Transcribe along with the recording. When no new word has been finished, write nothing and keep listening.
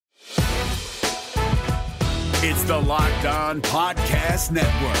It's the Locked On Podcast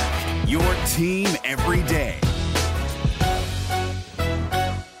Network, your team every day.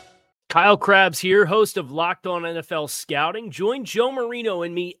 Kyle Krabs here, host of Locked On NFL Scouting. Join Joe Marino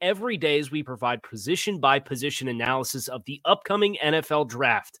and me every day as we provide position-by-position analysis of the upcoming NFL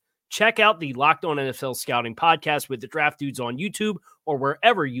Draft. Check out the Locked On NFL Scouting podcast with the Draft Dudes on YouTube or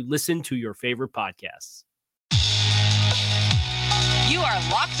wherever you listen to your favorite podcasts. You are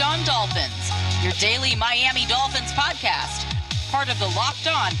Locked On Dolphins, your daily Miami Dolphins podcast, part of the Locked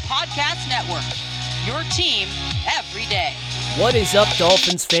On Podcast Network, your team every day. What is up,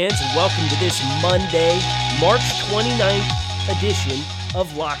 Dolphins fans, and welcome to this Monday, March 29th edition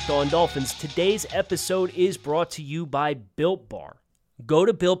of Locked On Dolphins. Today's episode is brought to you by Built Bar. Go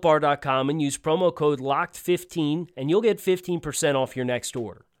to BuiltBar.com and use promo code LOCKED15, and you'll get 15% off your next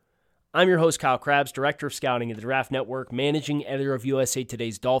order. I'm your host, Kyle Krabs, Director of Scouting at the Draft Network, Managing Editor of USA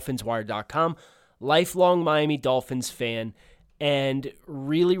Today's DolphinsWire.com, lifelong Miami Dolphins fan, and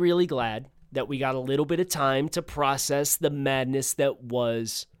really glad that we got a little bit of time to process the madness that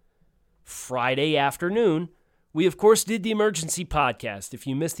was Friday afternoon. We, of course, did the emergency podcast. If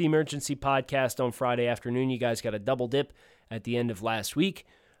you missed the emergency podcast on Friday afternoon, you guys got a double dip at the end of last week.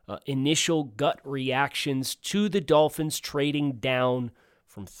 Initial gut reactions to the Dolphins trading down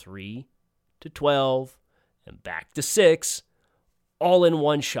from 3 to 12 and back to 6, all in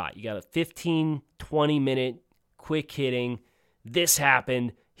one shot. You got a 15, 20-minute quick hitting. This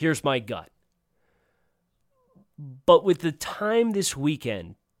happened. Here's my gut. But with the time this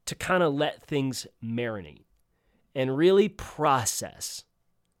weekend to kind of let things marinate and really process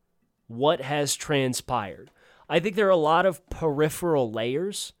what has transpired, I think there are a lot of peripheral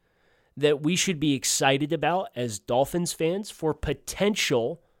layers that we should be excited about as Dolphins fans for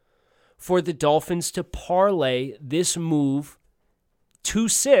potential for the Dolphins to parlay this move to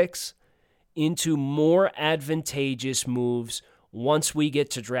 6 into more advantageous moves once we get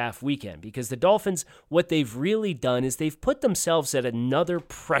to draft weekend. Because the Dolphins, what they've really done is they've put themselves at another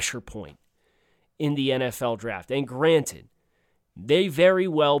pressure point in the NFL draft. And granted, they very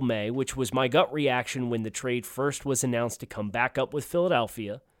well may, which was my gut reaction when the trade first was announced to come back up with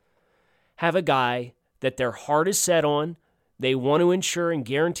Philadelphia, have a guy that their heart is set on. They want to ensure and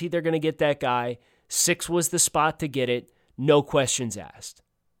guarantee they're going to get that guy. 6 was the spot to get it. No questions asked.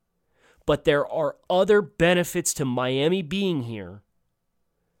 But there are other benefits to Miami being here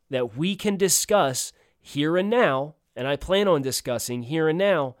that we can discuss here and now, and I plan on discussing here and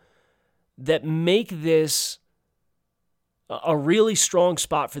now, that make this a really strong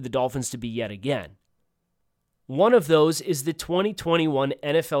spot for the Dolphins to be yet again. One of those is the 2021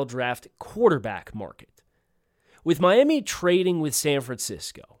 NFL Draft quarterback market. With Miami trading with San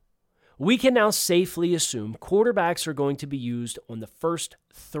Francisco, we can now safely assume quarterbacks are going to be used on the first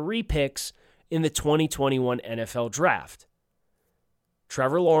 3 picks in the 2021 NFL Draft.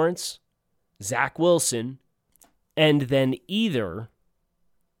 Trevor Lawrence, Zach Wilson, and then either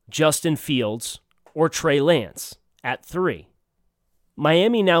Justin Fields or Trey Lance at 3.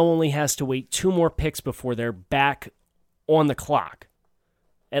 Miami now only has to wait 2 more picks before they're back on the clock.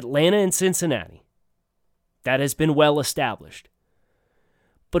 Atlanta and Cincinnati. That has been well established.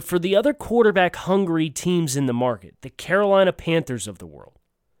 But for the other quarterback-hungry teams in the market, the Carolina Panthers of the world,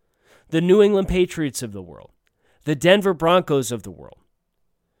 the New England Patriots of the world, the Denver Broncos of the world,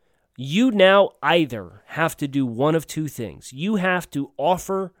 you now either have to do one of 2 things. You have to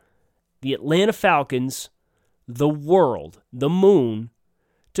offer the Atlanta Falcons the world, the moon,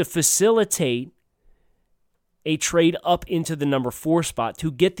 to facilitate a trade up into the number 4 spot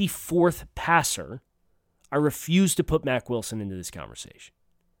to get the 4th passer. I refuse to put Mack Wilson into this conversation.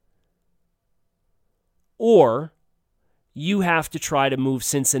 Or you have to try to move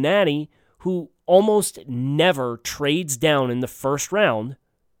Cincinnati, who almost never trades down in the first round,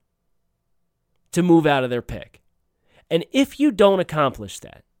 to move out of their pick. And if you don't accomplish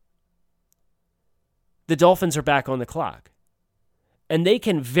that, the Dolphins are back on the clock. And they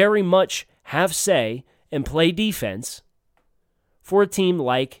can very much have say and play defense for a team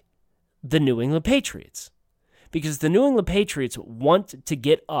like the New England Patriots. Because the New England Patriots want to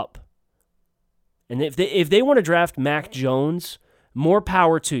get up. And if they want to draft Mac Jones, more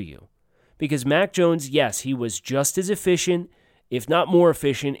power to you. Because Mac Jones, yes, he was just as efficient, if not more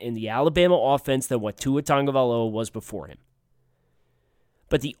efficient, in the Alabama offense than what Tua Tagovailoa was before him.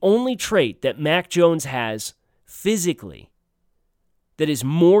 But the only trait that Mac Jones has physically that is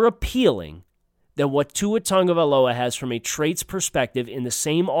more appealing than what Tua Tagovailoa has from a traits perspective in the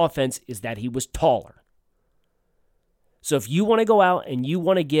same offense is that he was taller. So if you want to go out and you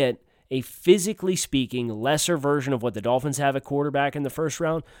want to get a physically speaking lesser version of what the Dolphins have at quarterback in the first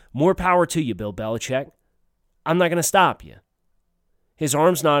round, more power to you, Bill Belichick. I'm not going to stop you. His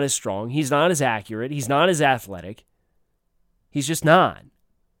arm's not as strong. He's not as accurate. He's not as athletic. He's just not.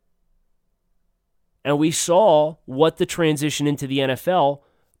 And we saw what the transition into the NFL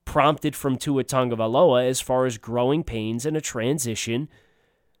prompted from Tua Tagovailoa as far as growing pains and a transition.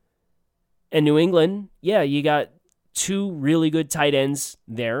 And New England, yeah, you got two really good tight ends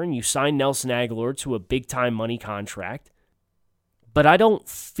there, and you signed Nelson Aguilar to a big-time money contract. But I don't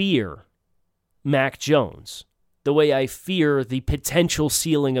fear Mac Jones the way I fear the potential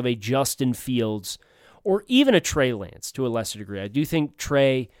ceiling of a Justin Fields or even a Trey Lance to a lesser degree. I do think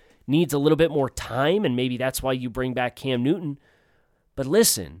Trey needs a little bit more time, and maybe that's why you bring back Cam Newton. But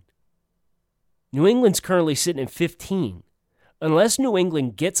listen, New England's currently sitting at 15. Unless New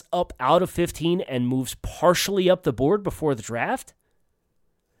England gets up out of 15 and moves partially up the board before the draft,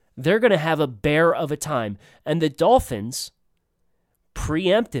 they're going to have a bear of a time. And the Dolphins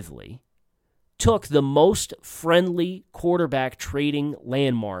preemptively took the most friendly quarterback trading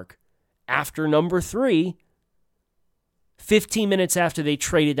landmark after number 3, 15 minutes after they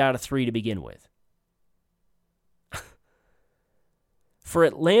traded out of 3 to begin with. For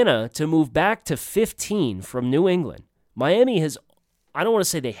Atlanta to move back to 15 from New England, Miami has, I don't want to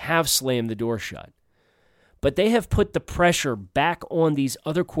say they have slammed the door shut, but they have put the pressure back on these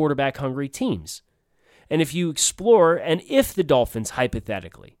other quarterback-hungry teams. And if you explore, and if the Dolphins,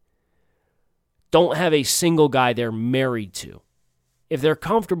 hypothetically, don't have a single guy they're married to, if they're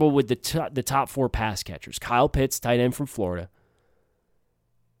comfortable with the top 4 pass catchers, Kyle Pitts, tight end from Florida,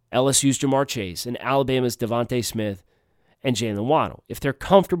 LSU's Jamar Chase, and Alabama's Devontae Smith and Jalen Waddle, if they're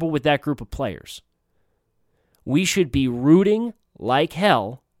comfortable with that group of players, we should be rooting like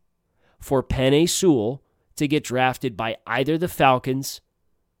hell for Penei Sewell to get drafted by either the Falcons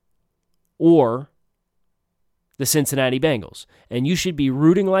or the Cincinnati Bengals. And you should be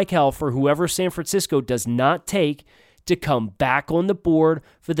rooting like hell for whoever San Francisco does not take to come back on the board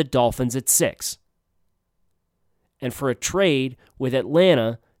for the Dolphins at 6. And for a trade with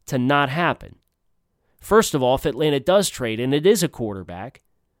Atlanta to not happen. First of all, if Atlanta does trade, and it is a quarterback,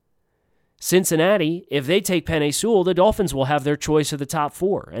 Cincinnati, if they take Penei Sewell, the Dolphins will have their choice of the top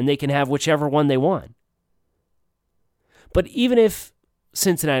 4, and they can have whichever one they want. But even if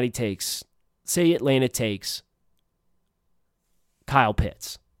Cincinnati takes, say Atlanta takes Kyle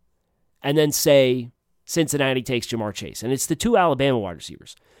Pitts, and then say Cincinnati takes Jamar Chase, and it's the 2 Alabama wide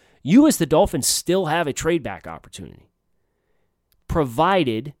receivers, you as the Dolphins still have a trade back opportunity,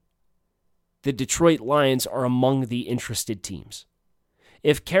 provided the Detroit Lions are among the interested teams.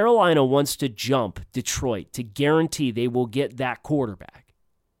 If Carolina wants to jump Detroit to guarantee they will get that quarterback,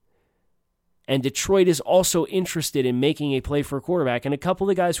 and Detroit is also interested in making a play for a quarterback, and a couple of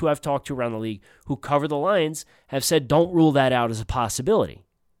the guys who I've talked to around the league who cover the Lions have said don't rule that out as a possibility.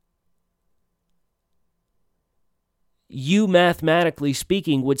 You, mathematically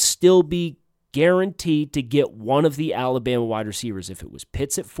speaking, would still be guaranteed to get one of the Alabama wide receivers. If it was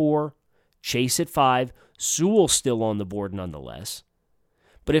Pitts at 4, Chase at 5, Sewell still on the board nonetheless.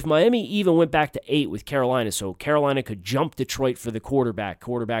 But if Miami even went back to 8 with Carolina, so Carolina could jump Detroit for the quarterback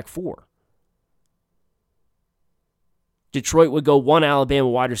 4, Detroit would go 1 Alabama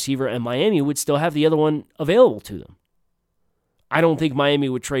wide receiver, and Miami would still have the other one available to them. I don't think Miami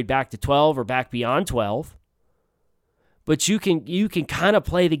would trade back to 12 or back beyond 12. But you can kind of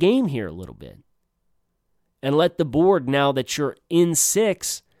play the game here a little bit. And let the board, now that you're in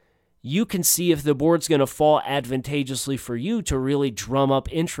 6, you can see if the board's going to fall advantageously for you to really drum up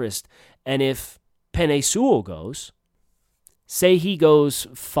interest. And if Penei Sewell goes, say he goes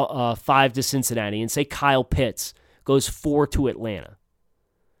 5 to Cincinnati, and say Kyle Pitts goes 4 to Atlanta,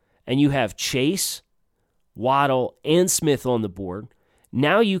 and you have Chase, Waddle, and Smith on the board,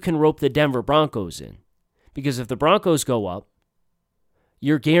 now you can rope the Denver Broncos in. Because if the Broncos go up,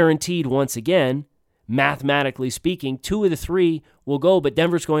 you're guaranteed once again, mathematically speaking, 2 of the 3 will go, but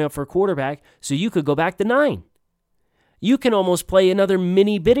Denver's going up for a quarterback, so you could go back to 9. You can almost play another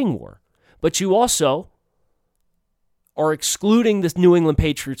mini bidding war. But you also are excluding the New England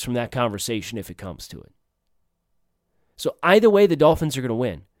Patriots from that conversation if it comes to it. So either way, the Dolphins are going to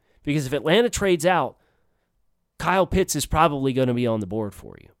win. Because if Atlanta trades out, Kyle Pitts is probably going to be on the board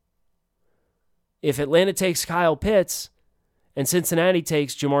for you. If Atlanta takes Kyle Pitts and Cincinnati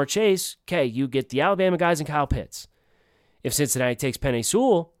takes Jamar Chase, okay, you get the Alabama guys and Kyle Pitts. If Cincinnati takes Penei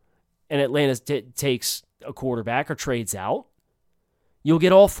Sewell and Atlanta takes a quarterback or trades out, you'll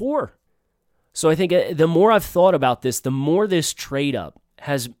get all 4. So I think the more I've thought about this, the more this trade up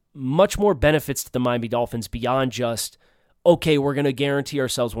has much more benefits to the Miami Dolphins beyond just, okay, we're going to guarantee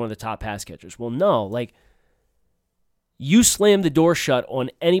ourselves one of the top pass catchers. Well, no, like, you slam the door shut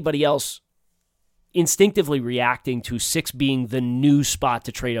on anybody else instinctively reacting to 6 being the new spot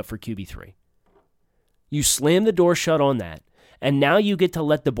to trade up for QB3. You slam the door shut on that, and now you get to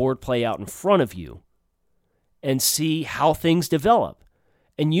let the board play out in front of you and see how things develop.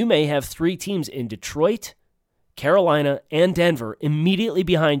 And you may have 3 teams in Detroit, Carolina, and Denver immediately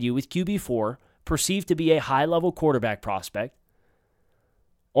behind you with QB4, perceived to be a high-level quarterback prospect,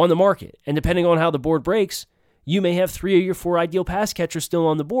 on the market. And depending on how the board breaks, you may have 3 of your 4 ideal pass catchers still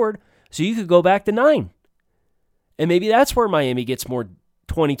on the board, so you could go back to 9. And maybe that's where Miami gets more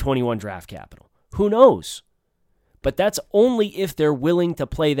 2021 draft capital. Who knows? But that's only if they're willing to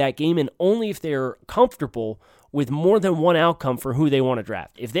play that game and only if they're comfortable with more than one outcome for who they want to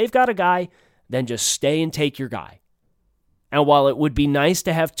draft. If they've got a guy, then just stay and take your guy. And while it would be nice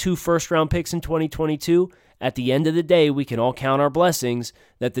to have 2 first-round picks in 2022, at the end of the day, we can all count our blessings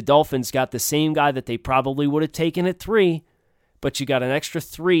that the Dolphins got the same guy that they probably would have taken at 3, but you got an extra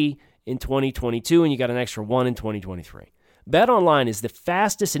 3 in 2022 and you got an extra 1 in 2023. BetOnline is the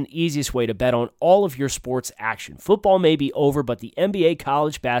fastest and easiest way to bet on all of your sports action. Football may be over, but the NBA,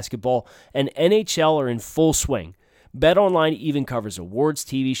 college basketball, and NHL are in full swing. BetOnline even covers awards,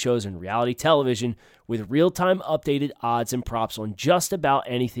 TV shows, and reality television with real-time updated odds and props on just about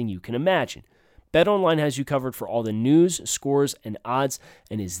anything you can imagine. BetOnline has you covered for all the news, scores, and odds,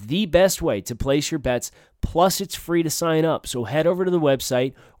 and is the best way to place your bets. Plus, it's free to sign up. So head over to the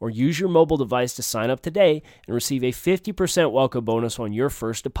website or use your mobile device to sign up today and receive a 50% welcome bonus on your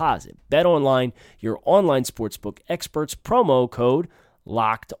first deposit. BetOnline, your online sportsbook experts. Promo code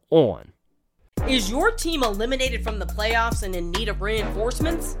LOCKEDON. Is your team eliminated from the playoffs and in need of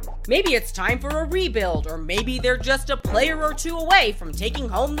reinforcements? Maybe it's time for a rebuild, or maybe they're just a player or 2 away from taking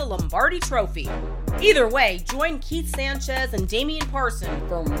home the Lombardi Trophy. Either way, join Keith Sanchez and Damian Parson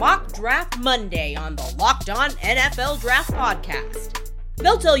for Mock Draft Monday on the Locked On NFL Draft Podcast.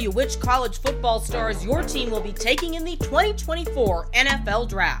 They'll tell you which college football stars your team will be taking in the 2024 NFL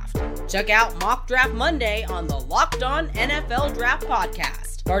Draft. Check out Mock Draft Monday on the Locked On NFL Draft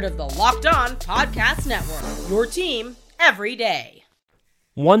Podcast, part of the Locked On Podcast Network, your team every day.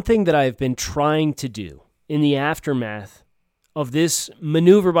 One thing that I've been trying to do in the aftermath of this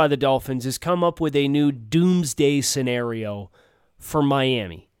maneuver by the Dolphins is come up with a new doomsday scenario for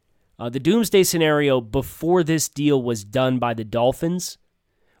Miami. The doomsday scenario before this deal was done by the Dolphins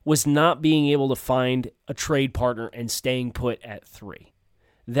was not being able to find a trade partner and staying put at 3.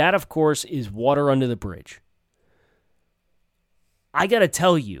 That, of course, is water under the bridge. I got to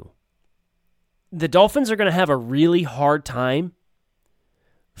tell you, the Dolphins are going to have a really hard time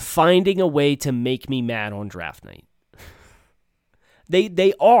finding a way to make me mad on draft night.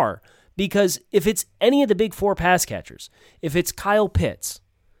 They are, because if it's any of the big 4 pass catchers, if it's Kyle Pitts,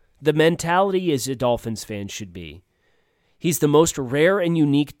 the mentality as a Dolphins fan should be, he's the most rare and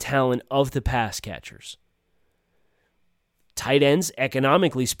unique talent of the pass catchers. Tight ends,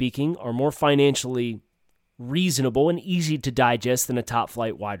 economically speaking, are more financially reasonable and easy to digest than a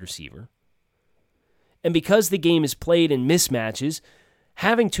top-flight wide receiver. And because the game is played in mismatches,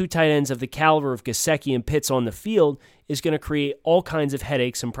 having 2 tight ends of the caliber of Gesicki and Pitts on the field is going to create all kinds of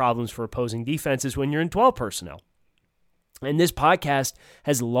headaches and problems for opposing defenses when you're in 12 personnel. And this podcast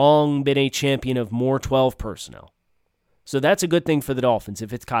has long been a champion of more 12 personnel. So that's a good thing for the Dolphins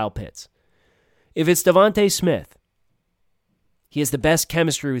if it's Kyle Pitts. If it's Devontae Smith, he has the best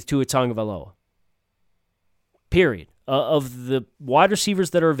chemistry with Tua Tagovailoa. Period. Of the wide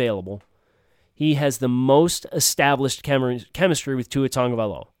receivers that are available, he has the most established chemistry with Tua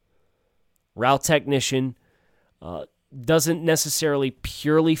Tagovailoa. Route technician, doesn't necessarily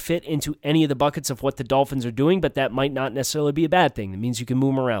purely fit into any of the buckets of what the Dolphins are doing, but that might not necessarily be a bad thing. That means you can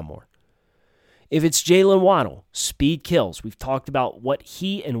move him around more. If it's Jalen Waddle, speed kills. We've talked about what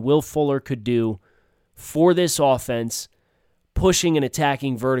he and Will Fuller could do for this offense, pushing and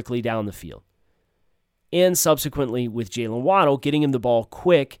attacking vertically down the field. And subsequently with Jalen Waddle, getting him the ball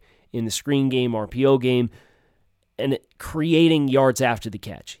quick in the screen game, RPO game, and creating yards after the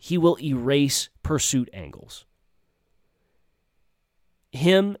catch. He will erase pursuit angles.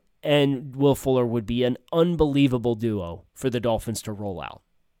 Him and Will Fuller would be an unbelievable duo for the Dolphins to roll out.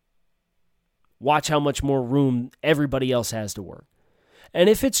 Watch how much more room everybody else has to work. And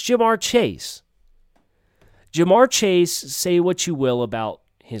if it's Jamar Chase, say what you will about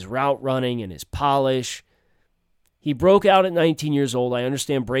his route running and his polish. He broke out at 19 years old. I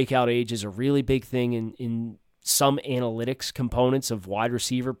understand breakout age is a really big thing in some analytics components of wide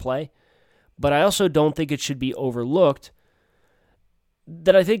receiver play. But I also don't think it should be overlooked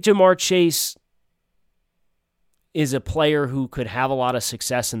that I think Jamar Chase is a player who could have a lot of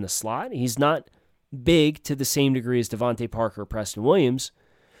success in the slot. He's not big to the same degree as Devontae Parker or Preston Williams,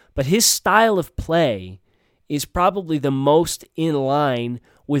 But his style of play is probably the most in line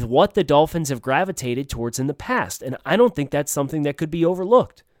with what the Dolphins have gravitated towards in the past. And I don't think that's something that could be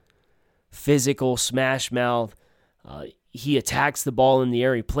overlooked. Physical, smash mouth. He attacks the ball in the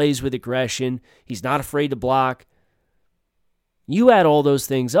air. He plays with aggression. He's not afraid to block. You add all those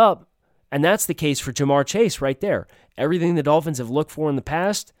things up, and that's the case for Ja'Marr Chase right there. Everything the Dolphins have looked for in the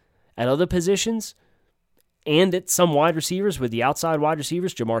past at other positions and at some wide receivers with the outside wide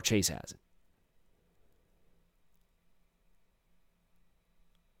receivers, Ja'Marr Chase has it.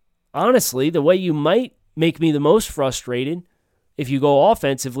 Honestly, the way you might make me the most frustrated if you go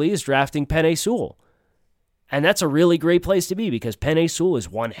offensively is drafting Penei Sewell. And that's a really great place to be because Penei Sewell is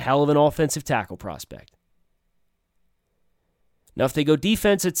one hell of an offensive tackle prospect. Now, if they go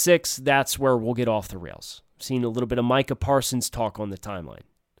defense at 6, that's where we'll get off the rails. I've seen a little bit of Micah Parsons talk on the timeline.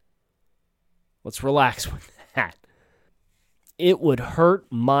 Let's relax with that. It would hurt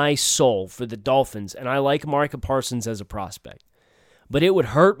my soul for the Dolphins, and I like Micah Parsons as a prospect, but it would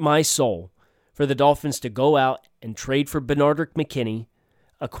hurt my soul for the Dolphins to go out and trade for Benardrick McKinney,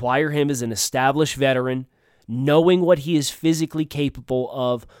 acquire him as an established veteran, knowing what he is physically capable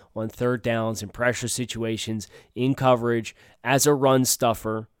of on third downs and pressure situations, in coverage, as a run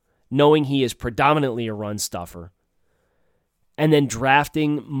stuffer, knowing he is predominantly a run stuffer, and then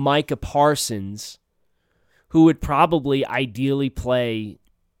drafting Micah Parsons, who would probably ideally play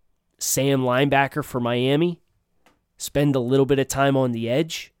Sam linebacker for Miami, spend a little bit of time on the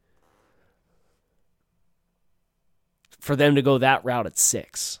edge, for them to go that route at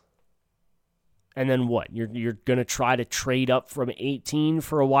 6. And then what? You're going to try to trade up from 18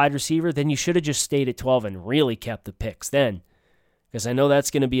 for a wide receiver? Then you should have just stayed at 12 and really kept the picks then. Because I know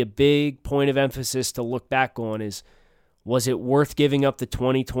that's going to be a big point of emphasis to look back on is, was it worth giving up the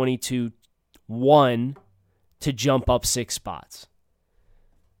 2022 1 to jump up 6 spots?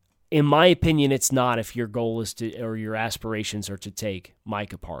 In my opinion, it's not if your goal is to, or your aspirations are to take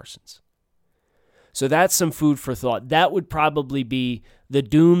Micah Parsons. So that's some food for thought. That would probably be the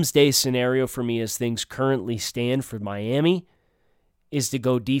doomsday scenario for me as things currently stand for Miami, is to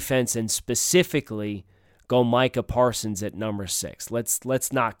go defense and specifically go Micah Parsons at number 6.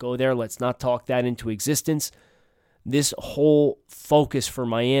 Let's not go there. Let's not talk that into existence. This whole focus for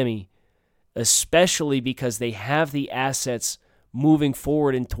Miami, especially because they have the assets moving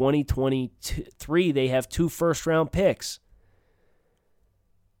forward in 2023, they have 2 first-round picks.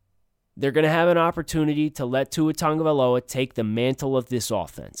 They're going to have an opportunity to let Tua Tagovailoa take the mantle of this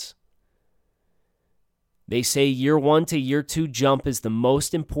offense. They say year 1 to year 2 jump is the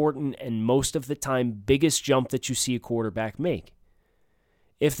most important and most of the time biggest jump that you see a quarterback make.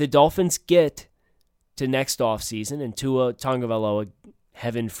 If the Dolphins get to next offseason and Tua Tagovailoa,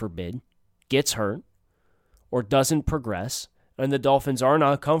 heaven forbid, gets hurt or doesn't progress and the Dolphins are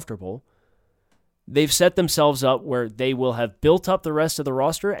not comfortable, they've set themselves up where they will have built up the rest of the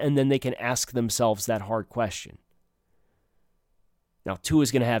roster, and then they can ask themselves that hard question. Now, Tua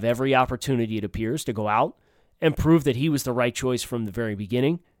is going to have every opportunity, it appears, to go out and prove that he was the right choice from the very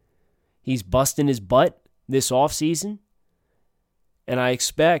beginning. He's busting his butt this offseason, and I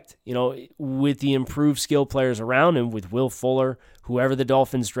expect, with the improved skill players around him, with Will Fuller, whoever the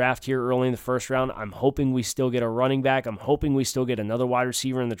Dolphins draft here early in the first round, I'm hoping we still get a running back. I'm hoping we still get another wide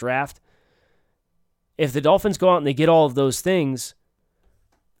receiver in the draft. If the Dolphins go out and they get all of those things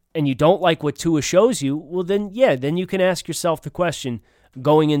and you don't like what Tua shows you, well then you can ask yourself the question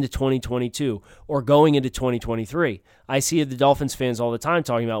going into 2022 or going into 2023. I see the Dolphins fans all the time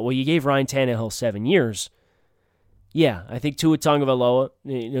talking about, well, you gave Ryan Tannehill 7 years. Yeah, I think Tua Tagovailoa,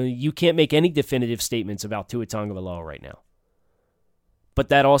 you can't make any definitive statements about Tua Tagovailoa right now. But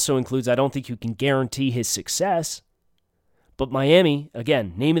that also includes, I don't think you can guarantee his success. But Miami,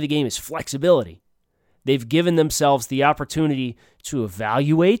 again, name of the game is flexibility. They've given themselves the opportunity to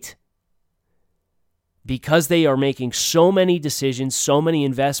evaluate because they are making so many decisions, so many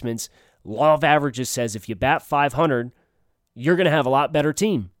investments. Law of averages says if you bat 500, you're going to have a lot better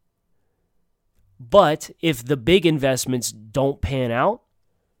team. But if the big investments don't pan out,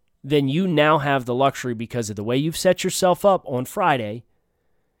 then you now have the luxury, because of the way you've set yourself up on Friday,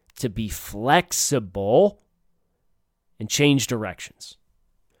 to be flexible and change directions.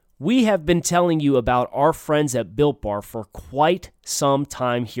 We have been telling you about our friends at Built Bar for quite some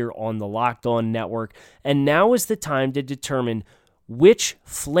time here on the Locked On Network, and now is the time to determine which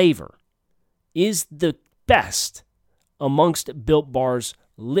flavor is the best amongst Built Bar's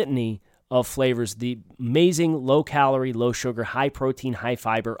litany of flavors. The amazing low-calorie, low-sugar, high-protein,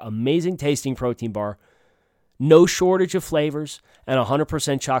 high-fiber, amazing tasting protein bar. No shortage of flavors and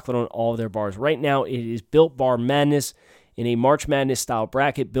 100% chocolate on all of their bars. Right now, it is Built Bar Madness. In a March Madness-style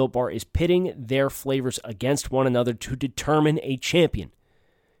bracket, Built Bar is pitting their flavors against one another to determine a champion.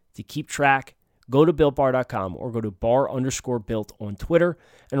 To keep track, go to BuiltBar.com or go to bar_built on Twitter.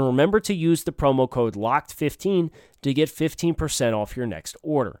 And remember to use the promo code LOCKED15 to get 15% off your next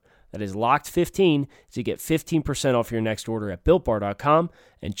order. That is LOCKED15 to get 15% off your next order at BuiltBar.com.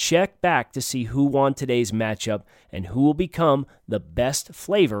 And check back to see who won today's matchup and who will become the best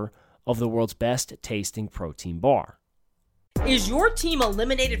flavor of the world's best tasting protein bar. Is your team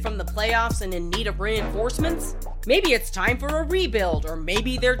eliminated from the playoffs and in need of reinforcements? Maybe it's time for a rebuild, or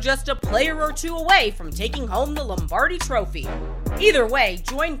maybe they're just a player or two away from taking home the Lombardi Trophy. Either way,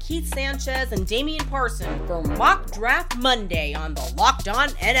 join Keith Sanchez and Damian Parson for Mock Draft Monday on the Locked On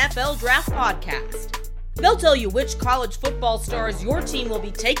NFL Draft Podcast. They'll tell you which college football stars your team will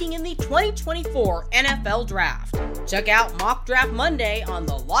be taking in the 2024 NFL Draft. Check out Mock Draft Monday on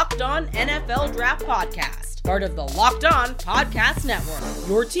the Locked On NFL Draft Podcast, part of the Locked On Podcast Network.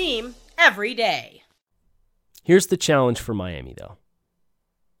 Your team every day. Here's the challenge for Miami, though.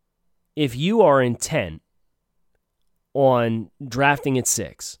 If you are intent on drafting at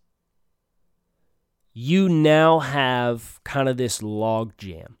 6, you now have kind of this log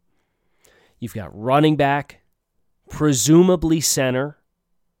jam. You've got running back, presumably center,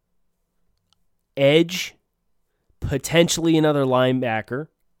 edge, potentially another linebacker,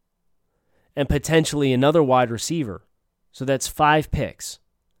 and potentially another wide receiver. So that's 5 picks.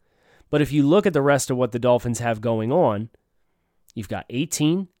 But if you look at the rest of what the Dolphins have going on, you've got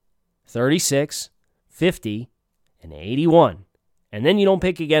 18, 36, 50, and 81. And then you don't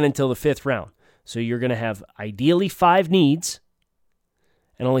pick again until the 5th round. So you're going to have ideally 5 needs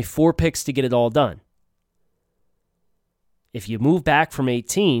and only 4 picks to get it all done. If you move back from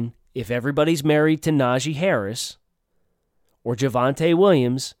 18, if everybody's married to Najee Harris or Javonte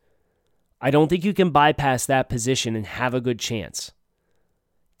Williams, I don't think you can bypass that position and have a good chance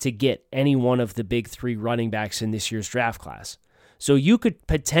to get any one of the big 3 running backs in this year's draft class. So you could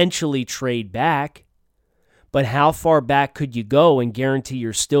potentially trade back, but how far back could you go and guarantee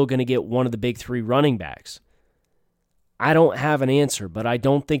you're still going to get one of the big 3 running backs? I don't have an answer, but I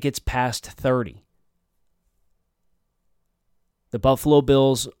don't think it's past 30. The Buffalo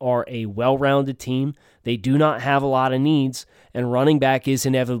Bills are a well-rounded team. They do not have a lot of needs, and running back is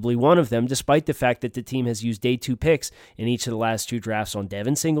inevitably one of them, despite the fact that the team has used day 2 picks in each of the last 2 drafts on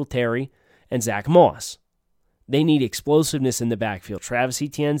Devin Singletary and Zach Moss. They need explosiveness in the backfield. Travis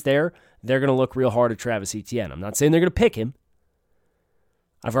Etienne's there. They're going to look real hard at Travis Etienne. I'm not saying they're going to pick him.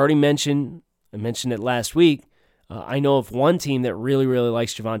 I've already mentioned it last week. I know of one team that really, really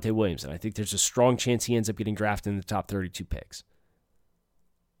likes Javonte Williams, and I think there's a strong chance he ends up getting drafted in the top 32 picks.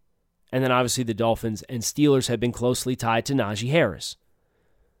 And then obviously the Dolphins and Steelers have been closely tied to Najee Harris.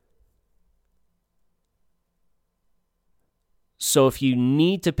 So if you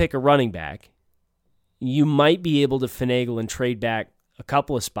need to pick a running back, you might be able to finagle and trade back a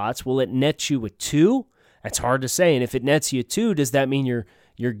couple of spots. Will it net you a 2? That's hard to say. And if it nets you a 2, does that mean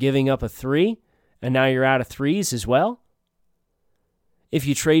you're giving up a 3? And now you're out of 3s as well? If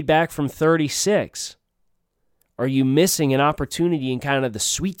you trade back from 36, are you missing an opportunity in kind of the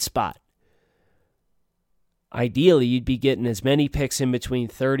sweet spot? Ideally, you'd be getting as many picks in between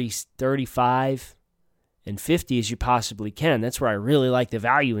 30, 35, and 50 as you possibly can. That's where I really like the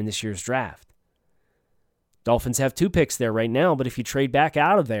value in this year's draft. Dolphins have 2 picks there right now, but if you trade back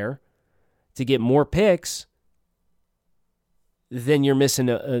out of there to get more picks, then you're missing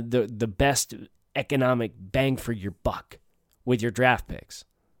the best economic bang for your buck with your draft picks.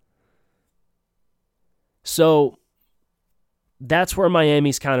 So that's where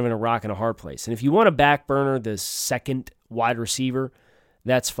Miami's kind of in a rock and a hard place. And if you want to back burner the second wide receiver,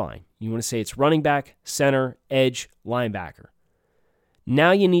 that's fine. You want to say it's running back, center, edge, linebacker.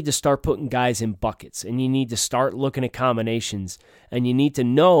 Now you need to start putting guys in buckets, and you need to start looking at combinations, and you need to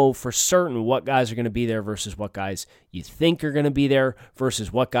know for certain what guys are going to be there versus what guys you think are going to be there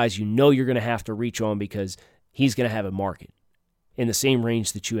versus what guys you know you're going to have to reach on because he's going to have a market in the same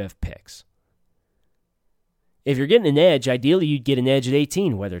range that you have picks. If you're getting an edge, ideally you'd get an edge at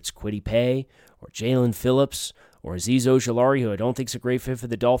 18, whether it's Kwity Paye or Jalen Phillips or Azeez Ojulari, who I don't think is a great fit for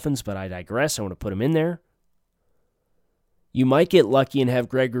the Dolphins, but I digress. I want to put him in there. You might get lucky and have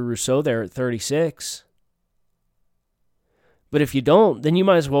Gregory Rousseau there at 36. But if you don't, then you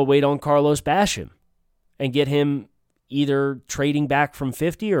might as well wait on Carlos Basham and get him either trading back from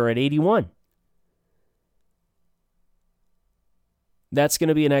 50 or at 81. That's going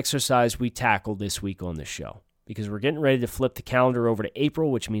to be an exercise we tackle this week on this show because we're getting ready to flip the calendar over to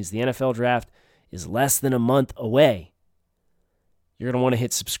April, which means the NFL draft is less than a month away. You're going to want to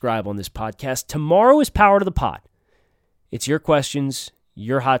hit subscribe on this podcast. Tomorrow is Power to the Pod. It's your questions,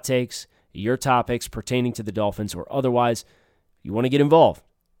 your hot takes, your topics pertaining to the Dolphins or otherwise. If you want to get involved,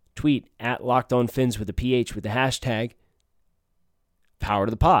 tweet at LockedOnFins with a PH with the hashtag Power to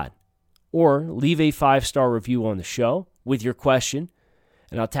the Pod. Or leave a 5-star review on the show with your question,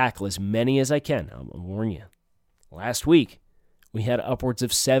 and I'll tackle as many as I can. I'll warn you. Last week, we had upwards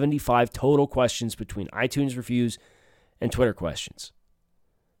of 75 total questions between iTunes reviews and Twitter questions.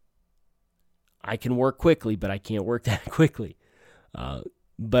 I can work quickly, but I can't work that quickly.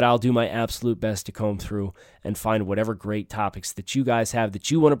 But I'll do my absolute best to comb through and find whatever great topics that you guys have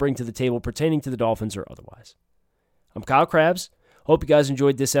that you want to bring to the table pertaining to the Dolphins or otherwise. I'm Kyle Krabs. Hope you guys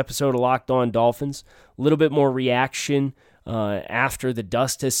enjoyed this episode of Locked On Dolphins. A little bit more reaction after the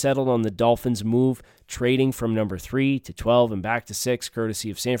dust has settled on the Dolphins' move, trading from number 3 to 12 and back to 6,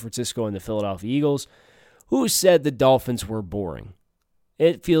 courtesy of San Francisco and the Philadelphia Eagles, who said the Dolphins were boring.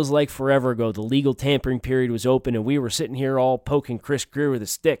 It feels like forever ago the legal tampering period was open and we were sitting here all poking Chris Greer with a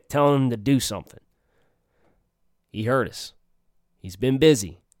stick, telling him to do something. He heard us. He's been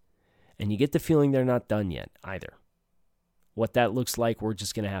busy. And you get the feeling they're not done yet either. What that looks like, we're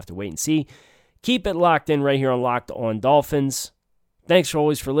just going to have to wait and see. Keep it locked in right here on Locked On Dolphins. Thanks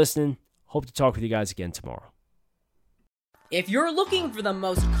always for listening. Hope to talk with you guys again tomorrow. If you're looking for the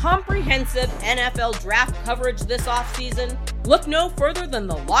most comprehensive NFL draft coverage this offseason, look no further than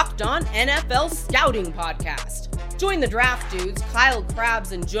the Locked On NFL Scouting Podcast. Join the draft dudes, Kyle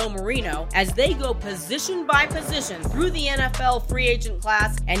Krabs and Joe Marino, as they go position by position through the NFL free agent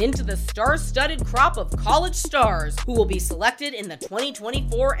class and into the star-studded crop of college stars who will be selected in the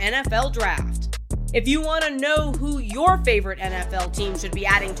 2024 NFL Draft. If you want to know who your favorite NFL team should be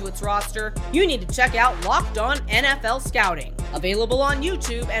adding to its roster, you need to check out Locked On NFL Scouting, available on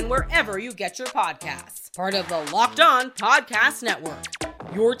YouTube and wherever you get your podcasts. Part of the Locked On Podcast Network,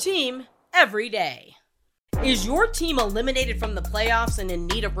 your team every day. Is your team eliminated from the playoffs and in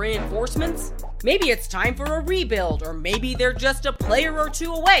need of reinforcements? Maybe it's time for a rebuild, or maybe they're just a player or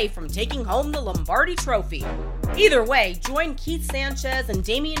two away from taking home the Lombardi Trophy. Either way, join Keith Sanchez and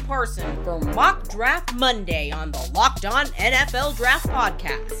Damian Parson for Mock Draft Monday on the Locked On NFL Draft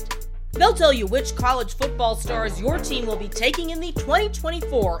Podcast. They'll tell you which college football stars your team will be taking in the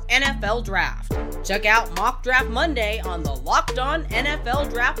 2024 NFL Draft. Check out Mock Draft Monday on the Locked On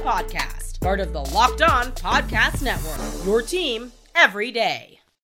NFL Draft Podcast, part of the Locked On Podcast Network, your team every day.